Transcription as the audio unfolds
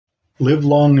live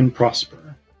long and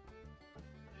prosper.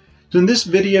 So in this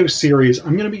video series,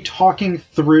 I'm going to be talking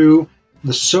through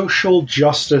the social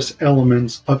justice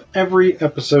elements of every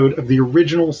episode of the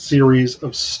original series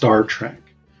of Star Trek.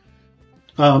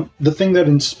 The thing that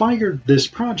inspired this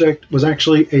project was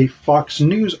actually a Fox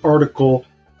News article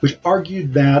which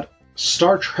argued that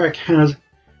Star Trek has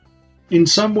in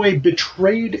some way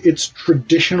betrayed its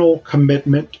traditional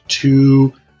commitment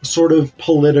to sort of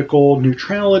political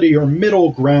neutrality or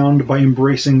middle ground by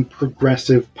embracing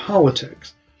progressive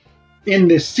politics. In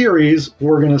this series,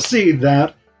 we're going to see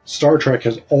that Star Trek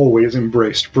has always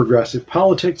embraced progressive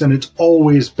politics, and it's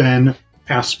always been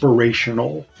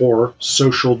aspirational for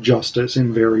social justice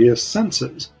in various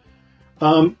senses.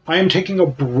 I am taking a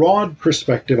broad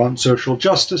perspective on social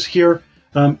justice here,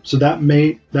 so that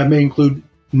may include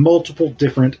multiple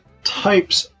different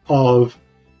types of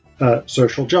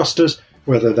social justice,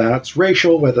 whether that's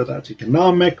racial, whether that's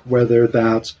economic, whether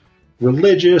that's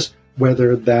religious,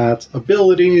 whether that's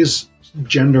abilities,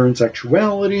 gender and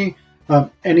sexuality,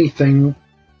 anything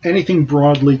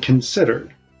broadly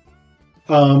considered.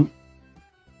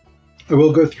 I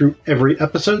will go through every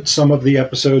episode. Some of the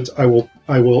episodes I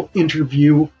will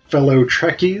interview fellow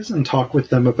Trekkies and talk with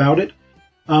them about it.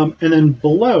 And then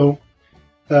below,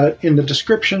 in the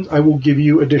descriptions, I will give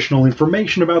you additional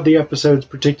information about the episodes,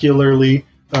 particularly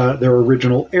their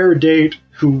original air date,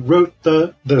 who wrote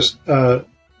the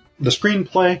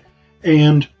screenplay,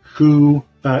 and who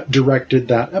directed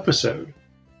that episode.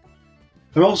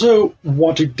 I also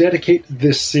want to dedicate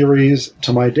this series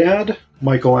to my dad,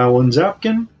 Michael Allen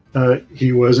Zapkin.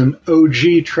 He was an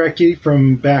OG Trekkie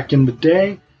from back in the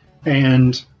day,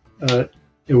 and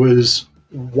it was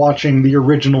watching the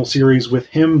original series with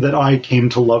him that I came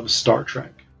to love Star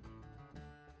Trek.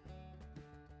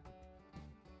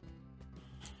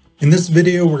 In this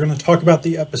video, we're going to talk about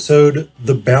the episode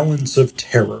The Balance of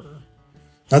Terror.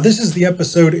 Now, this is the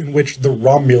episode in which the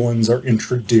Romulans are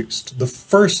introduced, the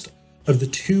first of the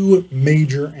two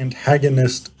major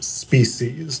antagonist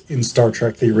species in Star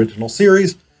Trek, the original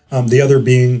series, the other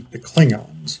being the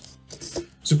Klingons.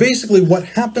 So basically what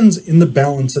happens in The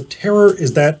Balance of Terror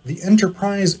is that the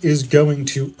Enterprise is going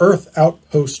to Earth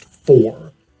Outpost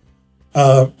 4.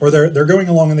 Or they're going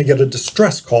along and they get a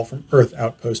distress call from Earth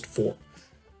Outpost 4.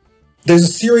 There's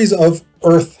a series of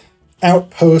Earth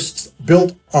outposts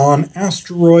built on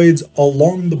asteroids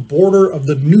along the border of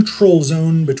the neutral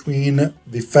zone between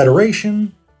the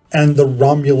Federation and the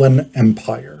Romulan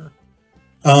Empire.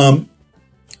 The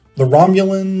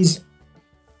Romulans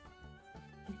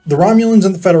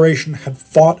and the Federation had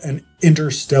fought an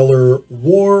interstellar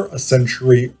war a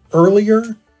century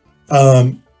earlier.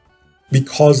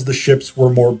 Because the ships were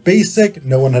more basic,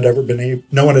 no one had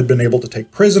been able to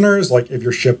take prisoners. Like if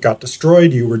your ship got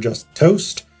destroyed, you were just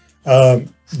toast.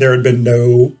 There had been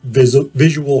no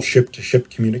visual ship-to-ship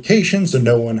communication, so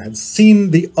no one had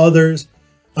seen the others.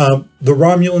 The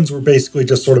Romulans were basically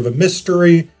just sort of a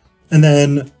mystery, and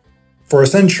then for a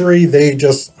century, they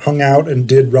just hung out and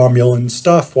did Romulan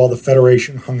stuff, while the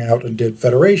Federation hung out and did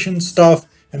Federation stuff,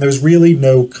 and there was really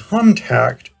no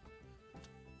contact.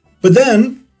 But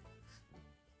then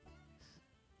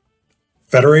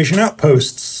Federation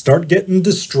outposts start getting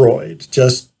destroyed.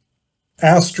 Just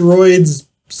asteroids,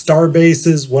 star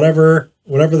bases, whatever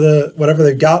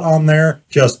they've got on there,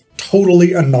 just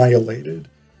totally annihilated.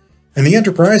 And the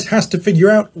Enterprise has to figure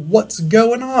out what's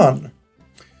going on.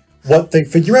 What they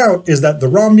figure out is that the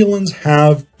Romulans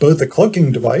have both a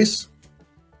cloaking device,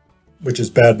 which is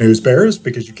bad news bears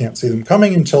because you can't see them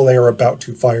coming until they are about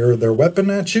to fire their weapon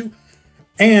at you,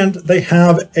 and they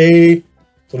have a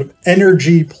sort of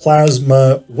energy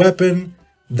plasma weapon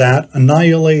that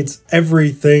annihilates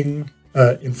everything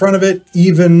in front of it,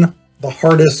 even the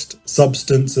hardest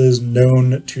substances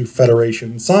known to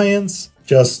Federation science,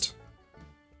 just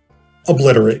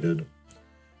obliterated.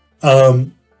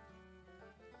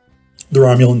 The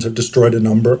Romulans have destroyed a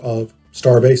number of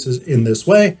star bases in this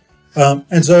way,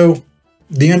 and so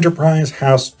the Enterprise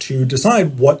has to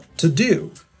decide what to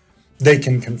do. They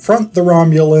can confront the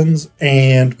Romulans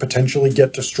and potentially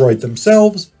get destroyed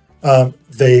themselves.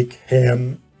 They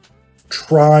can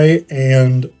try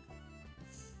and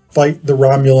fight the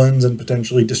Romulans and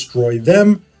potentially destroy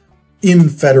them in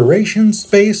Federation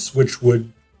space, which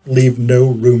would leave no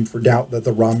room for doubt that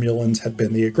the Romulans had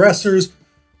been the aggressors.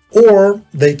 Or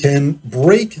they can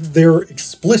break their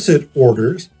explicit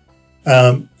orders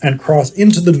and cross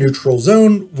into the neutral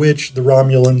zone, which the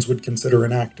Romulans would consider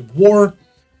an act of war,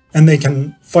 and they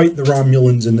can fight the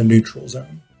Romulans in the neutral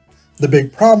zone. The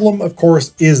big problem, of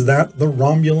course, is that the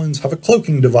Romulans have a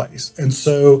cloaking device, and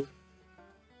so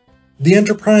the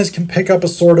Enterprise can pick up a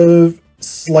sort of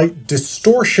slight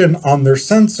distortion on their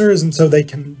sensors, and so they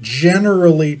can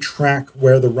generally track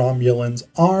where the Romulans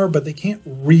are, but they can't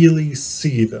really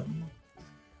see them.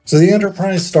 So the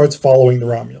Enterprise starts following the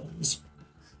Romulans.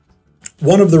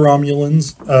 One of the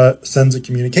Romulans sends a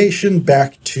communication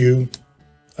back to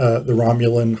the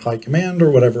Romulan High Command, or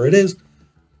whatever it is,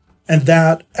 and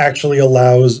that actually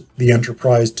allows the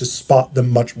Enterprise to spot them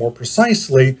much more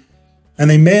precisely, and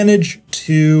they manage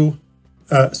to...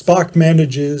 Spock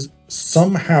manages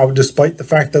somehow, despite the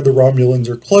fact that the Romulans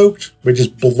are cloaked, which is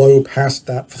below past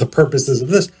that for the purposes of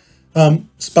this,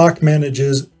 Spock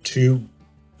manages to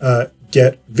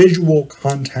get visual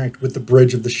contact with the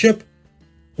bridge of the ship,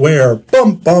 where,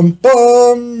 bum, bum,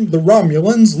 bum, the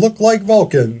Romulans look like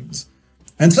Vulcans.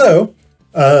 And so,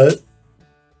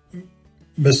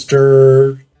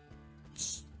 Mr.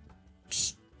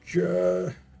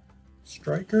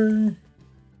 Stryker?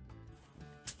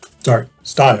 Sorry,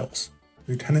 Styles.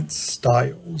 Lieutenant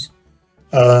Styles.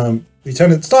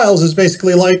 Lieutenant Styles is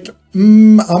basically like,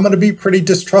 I'm going to be pretty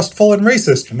distrustful and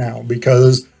racist now,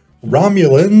 because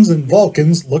Romulans and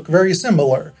Vulcans look very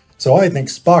similar. So I think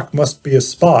Spock must be a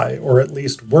spy, or at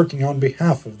least working on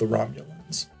behalf of the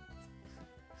Romulans.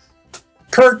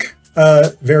 Kirk,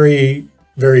 very,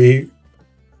 very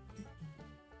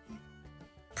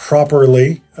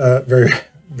properly, very,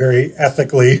 very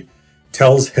ethically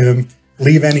tells him,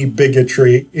 leave any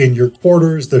bigotry in your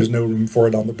quarters, there's no room for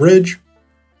it on the bridge.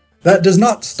 That does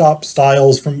not stop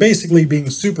Styles from basically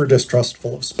being super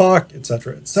distrustful of Spock,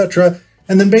 etc., etc.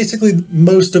 And then basically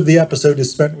most of the episode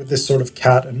is spent with this sort of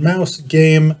cat and mouse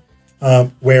game,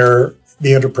 where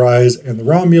the Enterprise and the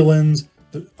Romulans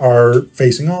are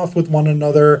facing off with one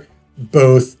another.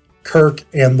 Both Kirk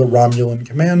and the Romulan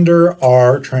commander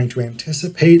are trying to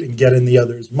anticipate and get in the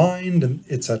other's mind, and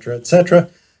etc., etc.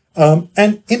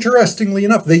 And interestingly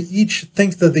enough, they each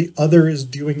think that the other is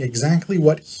doing exactly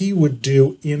what he would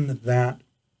do in that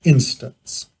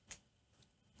instance.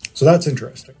 So that's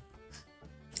interesting.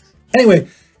 Anyway,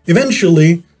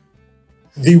 eventually,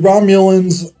 the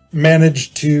Romulans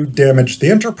manage to damage the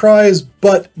Enterprise,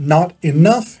 but not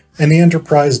enough, and the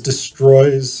Enterprise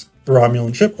destroys the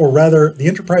Romulan ship, or rather, the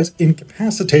Enterprise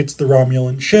incapacitates the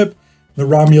Romulan ship. The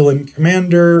Romulan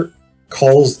commander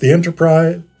calls the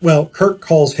Enterprise... Well, Kirk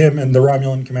calls him, and the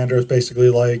Romulan commander is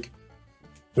basically like,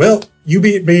 well, you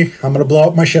beat me, I'm going to blow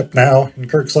up my ship now. And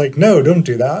Kirk's like, no, don't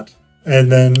do that.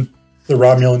 And then the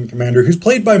Romulan commander, who's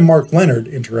played by Mark Leonard,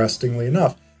 interestingly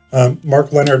enough.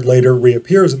 Mark Leonard later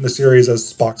reappears in the series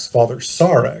as Spock's father,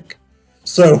 Sarek.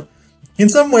 So, in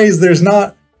some ways, there's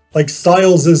not, like,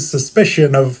 Styles'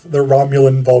 suspicion of the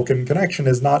Romulan-Vulcan connection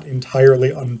is not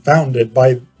entirely unfounded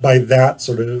by that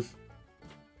sort of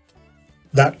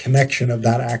that connection of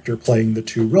that actor playing the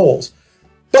two roles.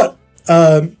 But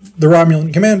the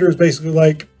Romulan commander is basically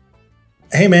like,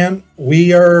 hey man,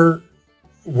 we're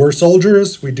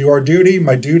soldiers, we do our duty.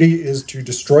 My duty is to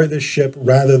destroy this ship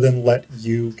rather than let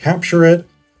you capture it.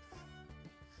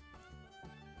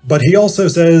 But he also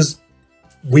says,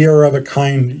 we are of a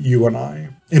kind, you and I.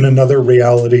 In another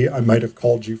reality, I might have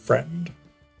called you friend.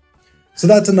 So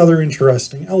that's another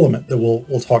interesting element that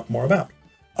we'll talk more about.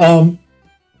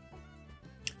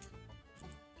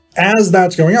 As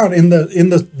that's going on, in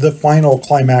the final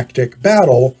climactic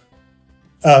battle,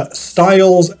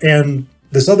 Styles and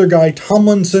this other guy,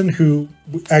 Tomlinson, who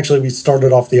actually we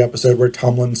started off the episode where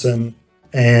Tomlinson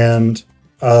and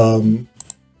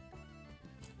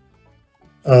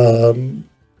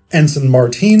Ensign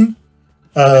Martin,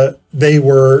 they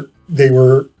were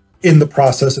in the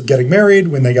process of getting married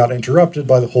when they got interrupted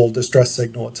by the whole distress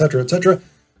signal, etc., etc.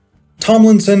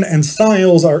 Tomlinson and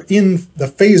Styles are in the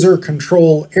phaser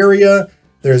control area.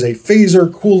 There's a phaser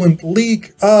coolant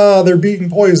leak. They're being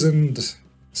poisoned.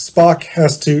 Spock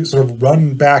has to sort of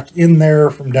run back in there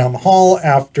from down the hall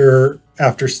after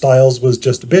Styles was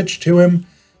just a bitch to him.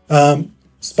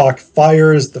 Spock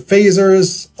fires the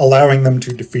phasers, allowing them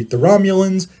to defeat the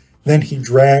Romulans. Then he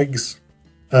drags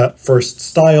first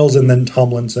Styles and then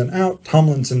Tomlinson out.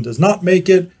 Tomlinson does not make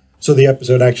it, so the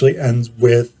episode actually ends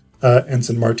with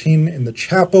Ensign Martin in the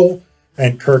chapel,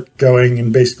 and Kirk going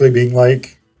and basically being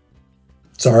like,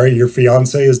 sorry, your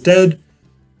fiancé is dead.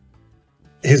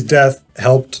 His death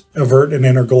helped avert an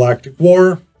intergalactic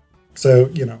war. So,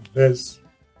 you know, it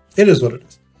is what it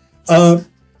is.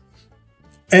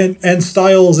 And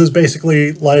Styles is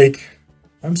basically like,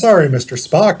 I'm sorry, Mr.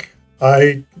 Spock.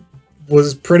 I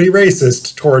was pretty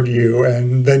racist toward you,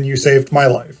 and then you saved my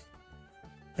life.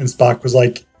 And Spock was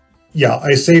like, yeah,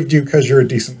 I saved you because you're a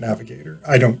decent navigator.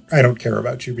 I don't care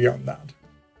about you beyond that.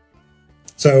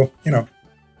 So, you know,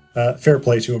 fair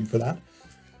play to him for that.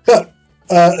 But,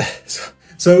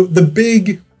 so the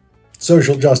big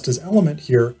social justice element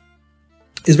here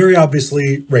is very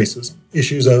obviously racism,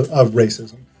 issues of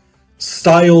racism.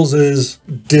 Stiles'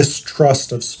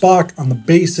 distrust of Spock on the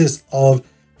basis of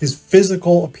his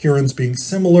physical appearance being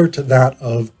similar to that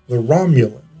of the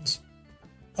Romulans.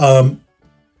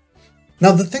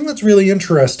 Now, the thing that's really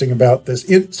interesting about this,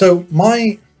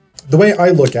 the way I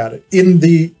look at it, in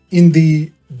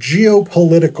the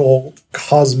geopolitical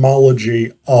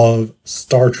cosmology of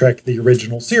Star Trek, the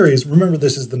original series, remember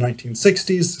this is the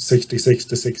 1960s, 66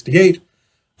 to 68,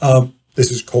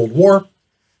 this is Cold War.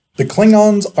 The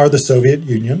Klingons are the Soviet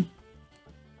Union.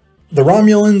 The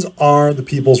Romulans are the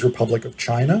People's Republic of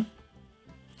China.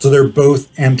 So they're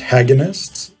both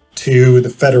antagonists to the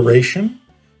Federation,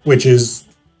 which is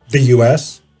the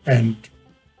US and,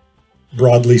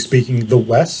 broadly speaking, the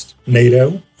West,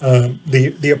 NATO,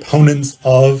 the opponents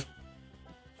of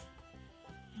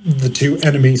the two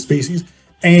enemy species,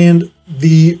 and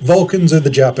the Vulcans are the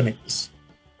Japanese.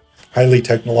 Highly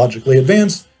technologically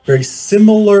advanced, very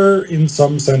similar in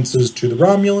some senses to the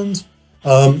Romulans,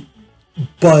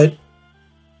 but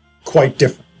quite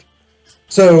different.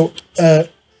 So,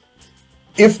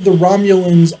 if the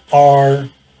Romulans are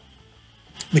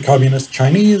the communist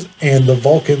Chinese and the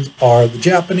Vulcans are the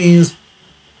Japanese,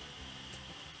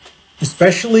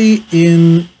 especially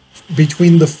in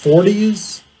between the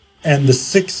 40s and the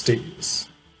 60s,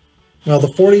 well, the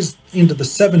 40s into the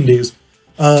 70s,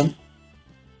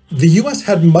 the US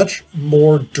had much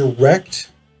more direct,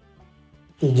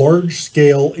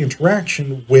 large-scale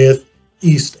interaction with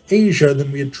East Asia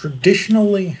than we had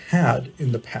traditionally had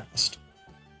in the past.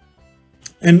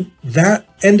 And that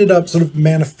ended up sort of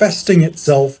manifesting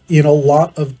itself in a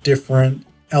lot of different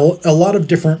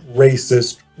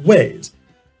racist ways.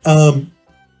 I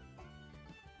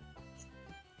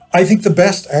think the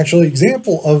best actually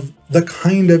example of the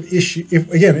kind of issue,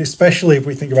 especially if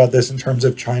we think about this in terms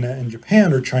of China and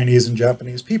Japan or Chinese and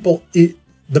Japanese people, the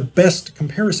best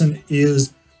comparison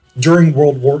is during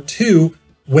World War II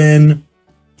when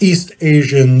East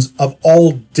Asians of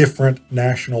all different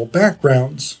national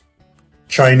backgrounds,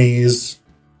 Chinese,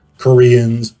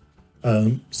 Koreans,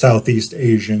 Southeast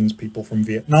Asians, people from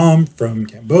Vietnam, from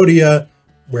Cambodia,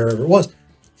 wherever it was,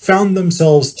 found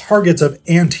themselves targets of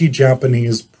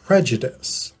anti-Japanese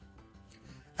prejudice.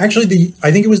 Actually,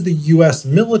 I think it was the US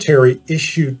military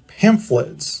issued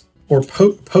pamphlets or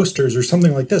posters or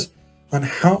something like this on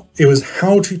how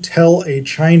to tell a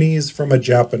Chinese from a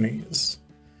Japanese.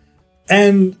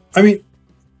 And I mean,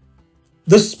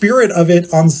 the spirit of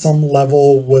it on some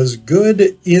level was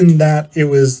good in that it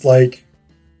was like,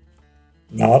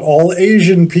 not all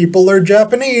Asian people are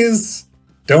Japanese.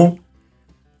 Don't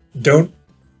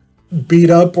beat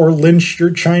up or lynch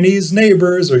your Chinese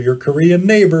neighbors or your Korean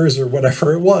neighbors or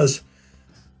whatever it was.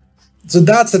 So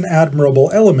that's an admirable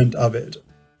element of it.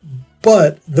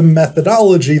 But the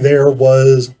methodology there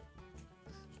was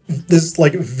this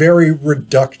like very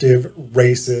reductive,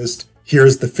 racist,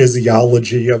 here's the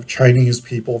physiology of Chinese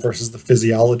people versus the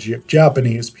physiology of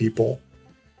Japanese people.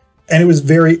 And it was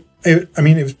it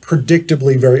was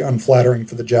predictably very unflattering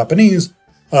for the Japanese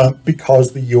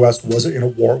because the US was in a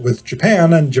war with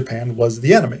Japan and Japan was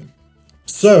the enemy.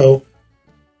 So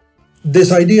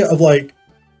this idea of like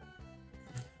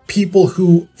people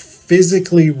who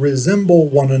physically resemble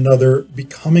one another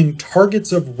becoming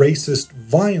targets of racist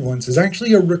violence is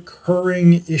actually a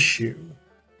recurring issue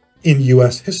in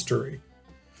US history.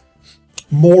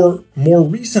 More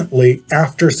recently,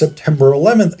 after September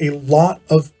 11th, a lot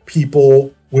of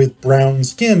people with brown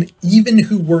skin, even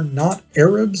who were not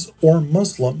Arabs or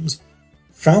Muslims,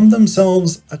 found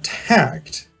themselves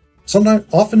attacked,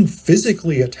 often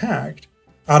physically attacked,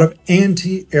 out of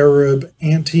anti-Arab,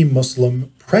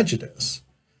 anti-Muslim prejudice.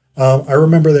 I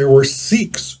remember there were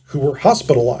Sikhs who were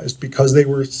hospitalized because they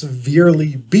were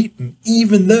severely beaten,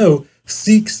 even though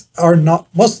Sikhs are not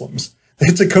Muslims.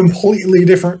 It's a completely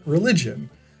different religion.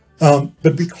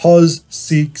 But because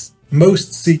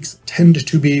most Sikhs tend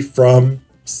to be from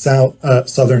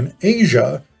Southern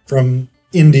Asia, from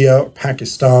India,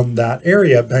 Pakistan, that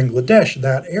area, Bangladesh,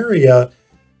 that area,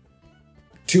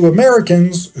 to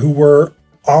Americans who were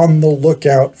on the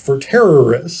lookout for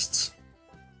terrorists,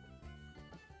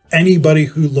 anybody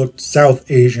who looked South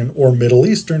Asian or Middle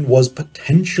Eastern was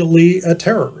potentially a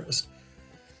terrorist.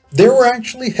 There were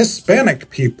actually Hispanic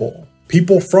people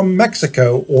from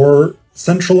Mexico or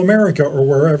Central America or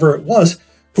wherever it was,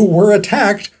 who were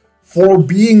attacked for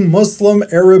being Muslim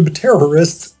Arab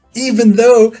terrorists, even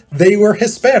though they were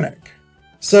Hispanic.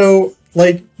 So,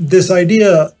 like, this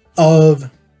idea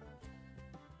of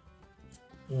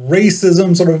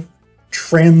racism sort of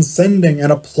transcending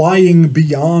and applying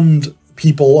beyond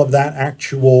people of that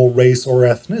actual race or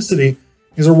ethnicity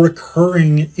is a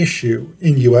recurring issue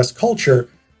in US culture.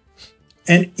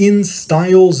 And in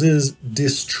Stiles'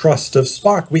 distrust of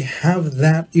Spock, we have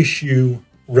that issue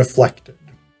reflected.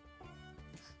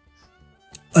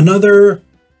 Another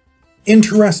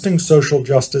interesting social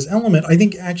justice element, I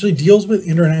think, actually deals with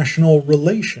international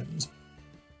relations.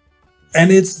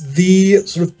 And it's the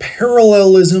sort of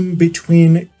parallelism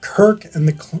between Kirk and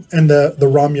the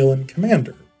Romulan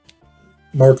commander,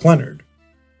 Mark Leonard.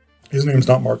 His name's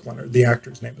not Mark Leonard. The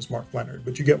actor's name is Mark Leonard,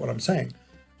 but you get what I'm saying.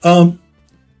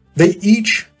 They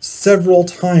each several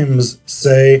times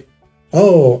say,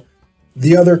 oh,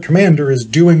 the other commander is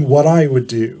doing what I would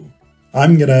do.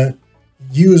 I'm going to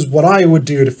use what I would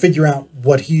do to figure out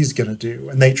what he's going to do.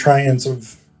 And they try and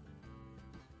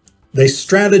they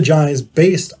strategize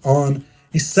based on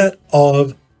a set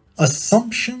of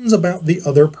assumptions about the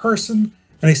other person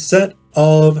and a set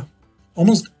of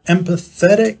almost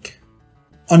empathetic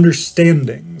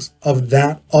understandings of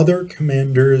that other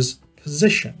commander's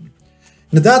position.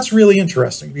 Now that's really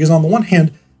interesting because on the one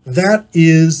hand, that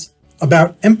is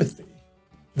about empathy.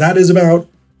 That is about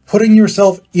putting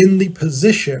yourself in the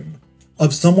position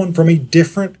of someone from a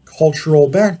different cultural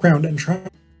background and trying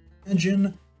to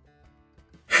imagine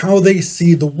how they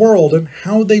see the world and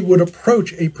how they would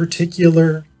approach a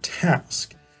particular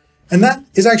task. And that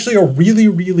is actually a really,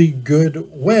 really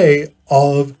good way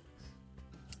of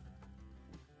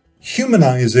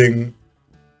humanizing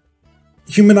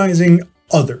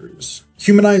others,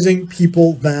 humanizing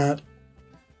people that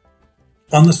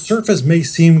on the surface may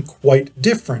seem quite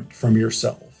different from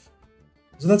yourself.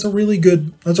 So that's a really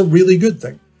good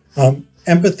thing.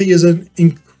 Empathy is an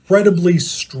incredibly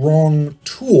strong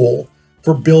tool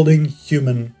for building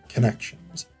human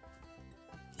connections.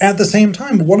 At the same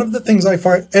time, one of the things I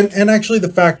find, and actually the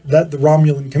fact that the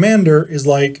Romulan commander is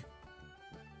like,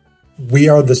 we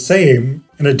are the same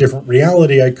in a different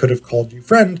reality, I could have called you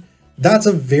friend, that's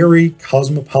a very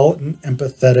cosmopolitan,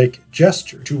 empathetic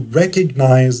gesture to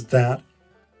recognize that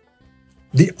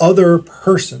the other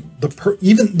person,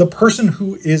 even the person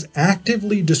who is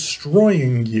actively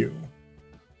destroying you,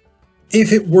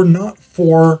 if it were not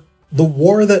for the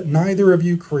war that neither of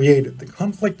you created, the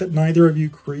conflict that neither of you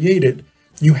created,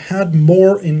 you had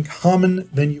more in common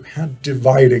than you had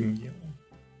dividing you.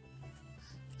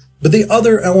 But the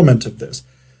other element of this,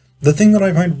 the thing that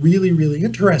I find really, really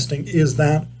interesting is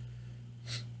that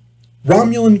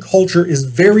Romulan culture is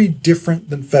very different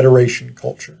than Federation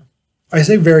culture. I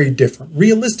say very different.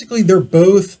 Realistically, they're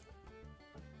both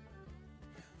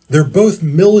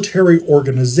military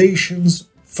organizations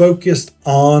focused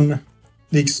on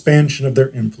the expansion of their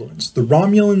influence. The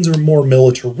Romulans are more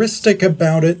militaristic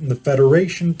about it, and the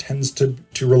Federation tends to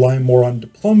rely more on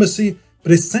diplomacy,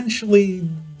 but essentially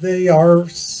they're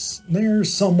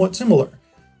somewhat similar.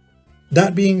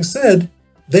 That being said,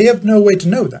 they have no way to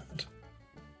know that.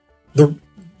 The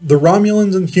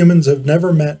Romulans and humans have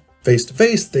never met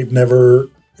face-to-face. They've never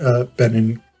been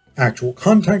in actual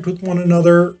contact with one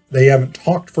another. They haven't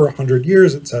talked for 100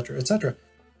 years, etc., etc.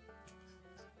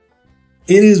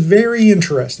 It is very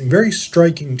interesting, very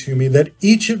striking to me that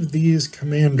each of these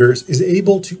commanders is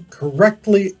able to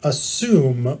correctly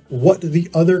assume what the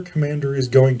other commander is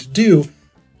going to do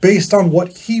based on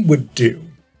what he would do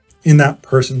in that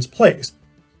person's place.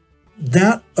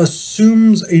 That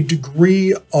assumes a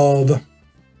degree of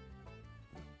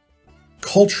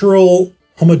cultural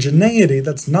homogeneity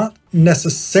that's not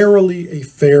necessarily a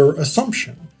fair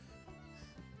assumption.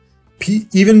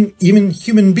 Even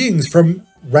human beings from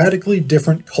radically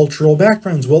different cultural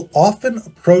backgrounds will often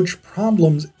approach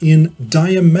problems in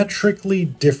diametrically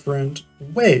different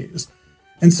ways.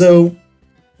 And so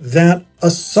that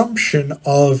assumption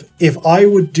of, if I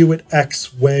would do it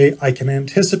X way, I can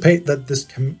anticipate that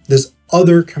this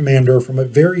other commander from a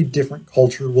very different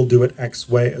culture will do it X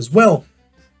way as well.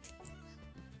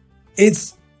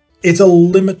 It's a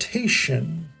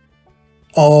limitation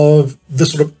of the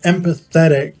sort of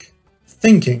empathetic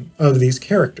thinking of these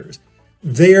characters.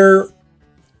 Their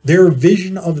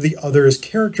vision of the other's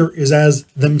character is as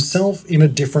themselves in a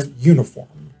different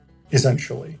uniform,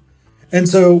 essentially. And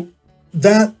so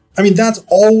that's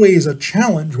always a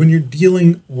challenge when you're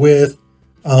dealing with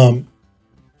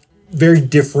very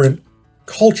different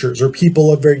cultures or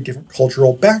people of very different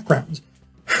cultural backgrounds.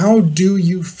 How do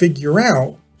you figure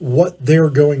out what they're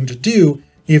going to do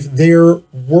if their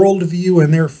worldview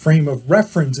and their frame of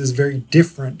reference is very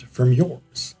different from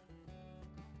yours?